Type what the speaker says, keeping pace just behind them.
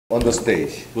on the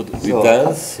stage. Would we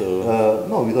dance?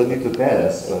 No, we don't need to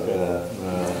dance.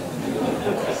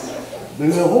 But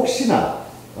혹시나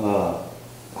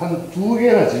한 두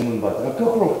개나 질문 받자. A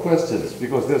couple of questions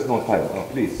because there's no time.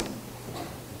 Please.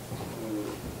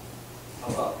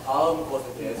 아까 다음 것에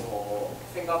대해서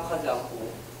생각하지 않고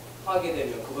하게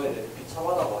되면 그거에 대해서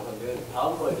비참하다고 하셨는데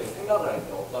다음 거에 대해 생각을 할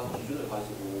때 어떤 기준을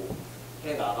가지고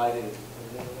해 나가야 되는지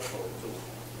궁금해서 좀.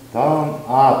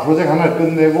 다음 프로젝트 하나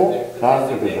끝내고 네, 다음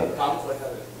거 다음 거 해야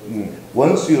돼요.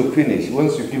 Once you finish,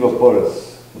 once you give a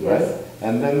birth, Yes. right,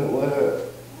 and then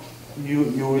you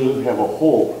will have a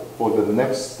hope for the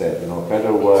next step,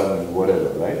 better one, whatever,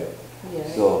 right?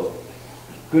 Yes. So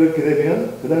그렇게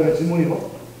되면 그 다음에 질문이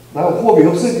뭐? 나 호흡이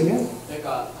없어지면?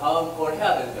 그러니까 다음 걸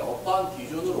해야 되는데 어떤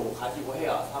기준으로 가지고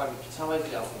해야 사람이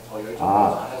비참해지지 않고 더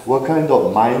열정적으로 잘할 수 What kind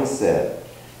of mindset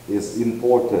is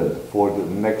important for the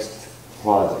next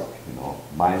project?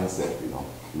 Mindset,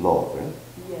 love, right?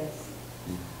 Yes.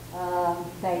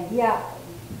 The idea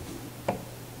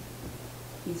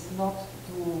is not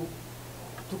to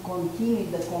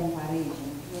continue the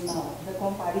comparison. The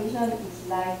comparison is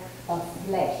like a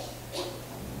flash.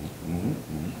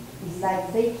 It's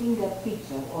like taking a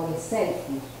picture or a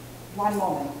selfie. One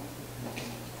moment.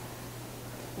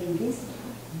 In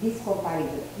this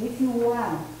comparison, if you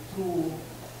want to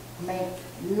make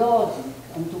logic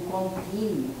and to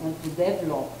continue and to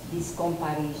develop this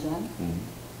comparison,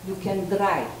 you can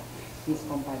drive this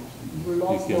comparison. You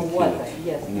lost the water.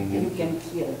 Yes, you can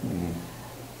kill.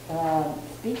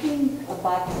 Speaking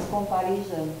about this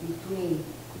comparison between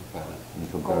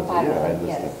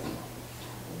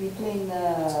between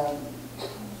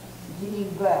giving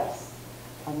birth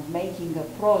and making a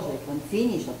project and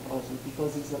finish a project,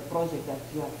 because it's a project that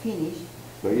you have finished.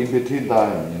 But in between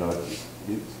time,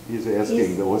 he's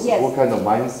asking what kind of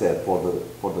mindset for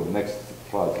the next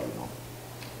project,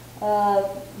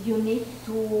 You need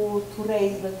to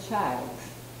raise the child.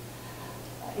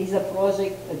 Is a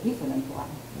project a different one,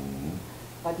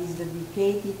 but is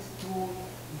dedicated to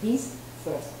this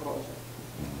first project.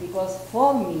 Because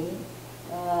for me,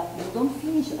 you don't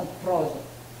finish a project,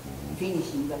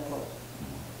 finishing the project.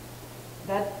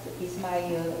 That is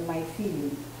my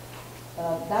feeling.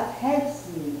 That helps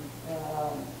me,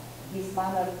 this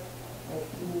manner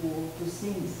to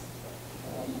things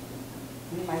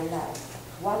in my life.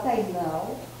 What I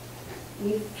know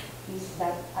is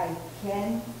that I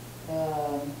can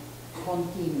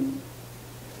continue.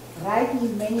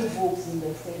 Writing many books in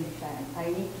the same time, I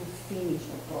need to finish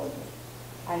a project.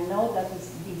 I know that it's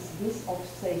this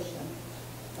obsession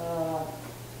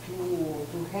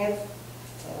to have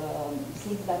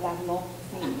things that are not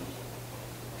finished.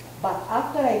 But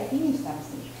after I finish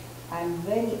something, I'm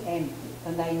very empty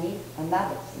and I need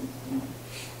another thing to make.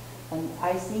 And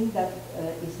I think that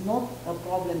it's not a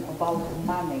problem about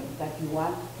money that you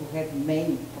want to have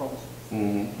many projects.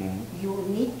 You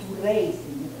need to raise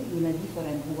in a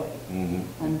different way.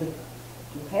 And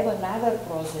to have another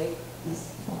project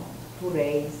is to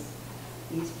raise,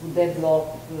 is to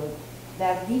develop.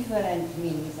 There are different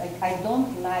meanings. I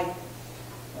don't like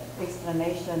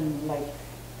explanation like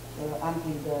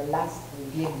until the last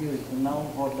virgule,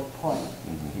 or the point.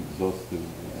 Exhaustive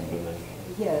explanation.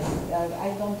 Yes,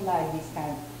 I don't like this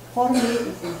kind. For me,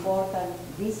 it's important,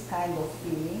 this kind of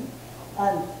feeling,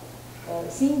 and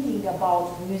thinking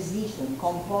about musician,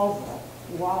 composer,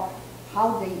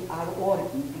 how they are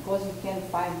working, because you can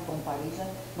find comparison,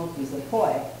 not with a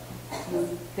poet.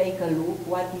 You take a look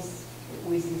what is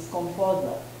with this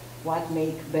composer, what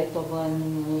make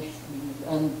Beethoven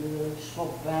and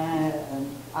Chopin and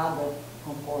other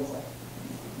composers.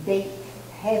 They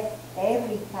have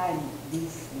every time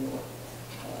this,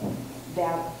 they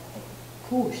are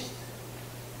pushed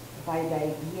by the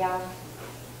idea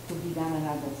to begin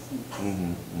another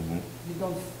thing. You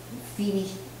don't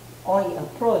finish only a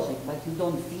project, but you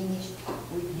don't finish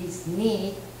with this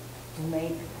need to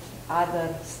make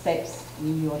other steps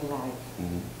in your life.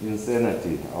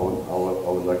 Insanity, I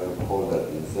would like to call that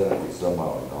insanity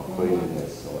somehow,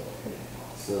 craziness.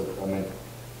 So I mean,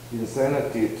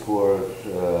 insanity toward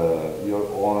your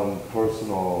own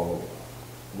personal,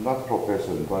 not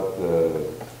profession, but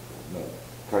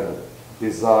kind of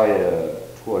desire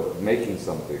toward making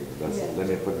something. Let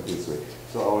me put it this way.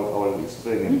 So I will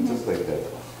explain it just like that.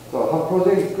 So 한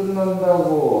프로젝트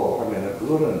끝난다고 하면은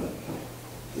그거는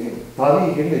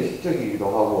답이 굉장히 시적이기도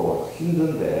하고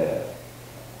힘든데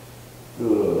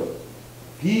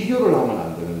비교를 하면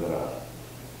안 되는 거라.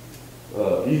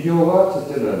 비교가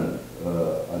첫째는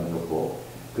안 좋고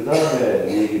그 다음에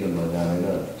얘기는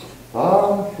뭐냐면은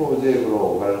다음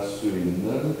프로젝트로 갈 수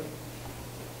있는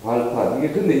발판.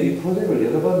 이게 근데 이 프로젝트를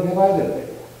여러 번 해봐야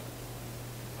된다.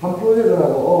 한 프로젝트를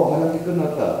하고 한 학기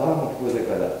끝났다. 다음 프로젝트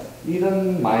가자.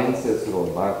 이런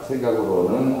마인드셋으로 막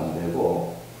생각으로는 안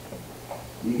되고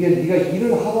이게 네가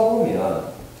일을 하다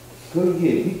보면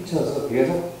거기에 미쳐서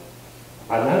계속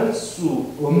안 할 수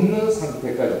없는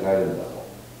상태까지 가야 된다고.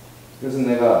 그래서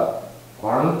내가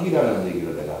광기라는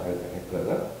얘기를 내가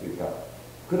했거든. 그러니까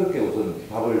그렇게 우선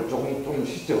답을 좀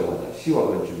시적으로 하자. 시와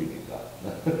건축이니까.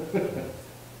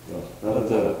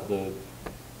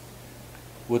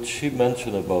 What she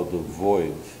mentioned about the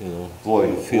void, you know, Void,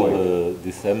 you feel void.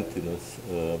 this emptiness.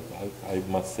 I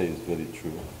must say is very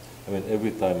true. I mean,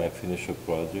 every time I finish a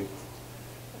project,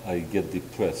 I get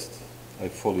depressed. I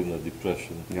fall in a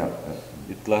depression. Yeah.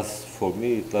 It lasts, for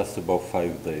me, it lasts about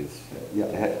 5 days. Yeah.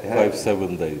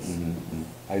 5-7 days.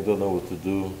 I don't know what to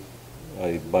do.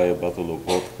 I buy a bottle of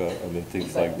vodka. I mean,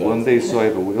 things like that. One day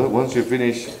swipe. Once you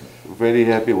finish, very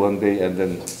happy one day, and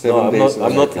then 7 No, days.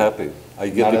 I'm not happy. I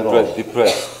get Not at all.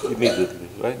 depressed immediately,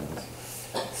 right?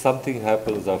 Something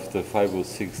happens after 5 or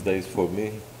 6 days for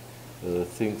me.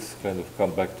 Things kind of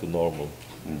come back to normal,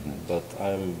 but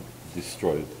I'm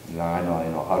destroyed. Yeah, I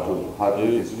know. How to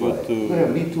describe. too. Yeah,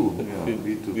 me too. Yeah,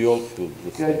 me too. We all feel the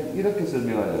same. 그러니까 이렇게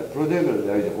설명하자. 프로젝트를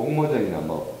내가 이제 공모전이나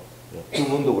뭐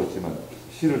주문도 그렇지만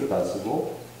시를 다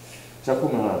쓰고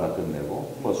작품을 하나 다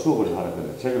끝내고 뭐 수업을 하나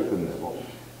끝내고 책을 끝내고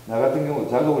나 같은 경우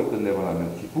작업을 끝내고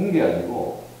나면 기쁜 게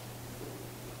아니고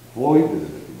void를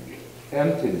느끼는 거예요.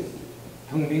 emptiness,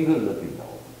 텅 빈 걸 느낀다고.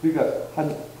 그러니까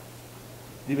한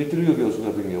디미트리오 교수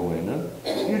같은 경우에는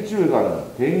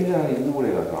일주일간은 굉장히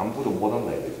우울해가지고 아무것도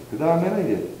못한다 이거지. 그 다음에는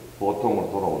이제 보통으로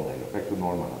돌아온다 이거. 백투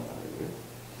노멀 한다 이거예요.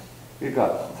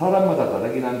 그러니까 사람마다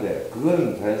다르긴 한데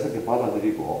그거는 자연스럽게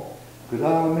받아들이고 그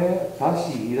다음에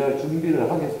다시 일할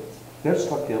준비를 하게 될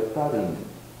수밖에 없다는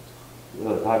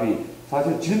답이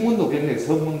사실 질문도 굉장히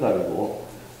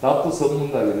선문답이고 답도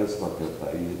선문답이 될 수밖에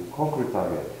없다. 이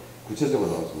콘크리트하게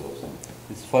구체적으로 나올 수가 없습니다.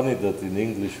 It's funny that in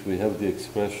English we have the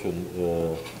expression,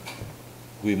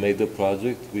 we made a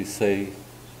project, we say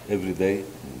every day,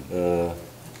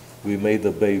 we made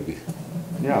a baby.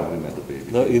 Yeah, we made a baby.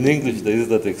 No, in English there is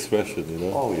that expression, you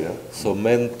know. Oh yeah. So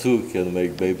men too can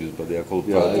make babies, but they are called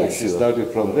Yeah, projects. she you know.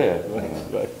 started from there.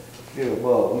 Right. 이게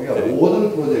뭐 우리가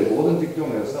모든 프로젝트, 모든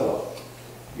직종에서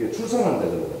이게 출산한다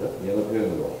그러거든. 영어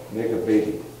표현으로 make a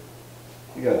baby.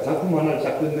 그러니까 작품 하나를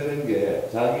딱 끝내는 게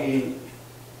자기의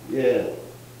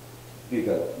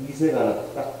그러니까 이세가 하나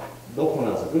딱 놓고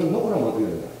나서 그럼 놓고 나면 어떻게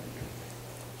되냐?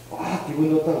 와 기분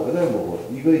좋다고 그다음에 뭐고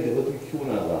이거 이제 어떻게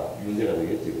키우나가 문제가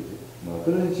되겠지, 그지? 뭐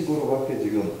그런 식으로밖에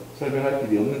지금 설명할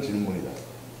길이 없는 질문이다.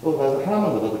 또 다시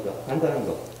하나만 더 받을까? 간단한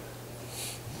거.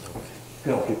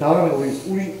 그래, 오케이. 다음에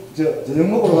우리 저녁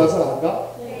먹으러 가서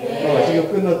할까? 네. 지금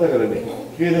끝났다 그러니.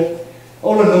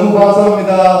 오늘 너무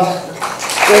감사합니다.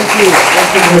 Thank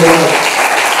you.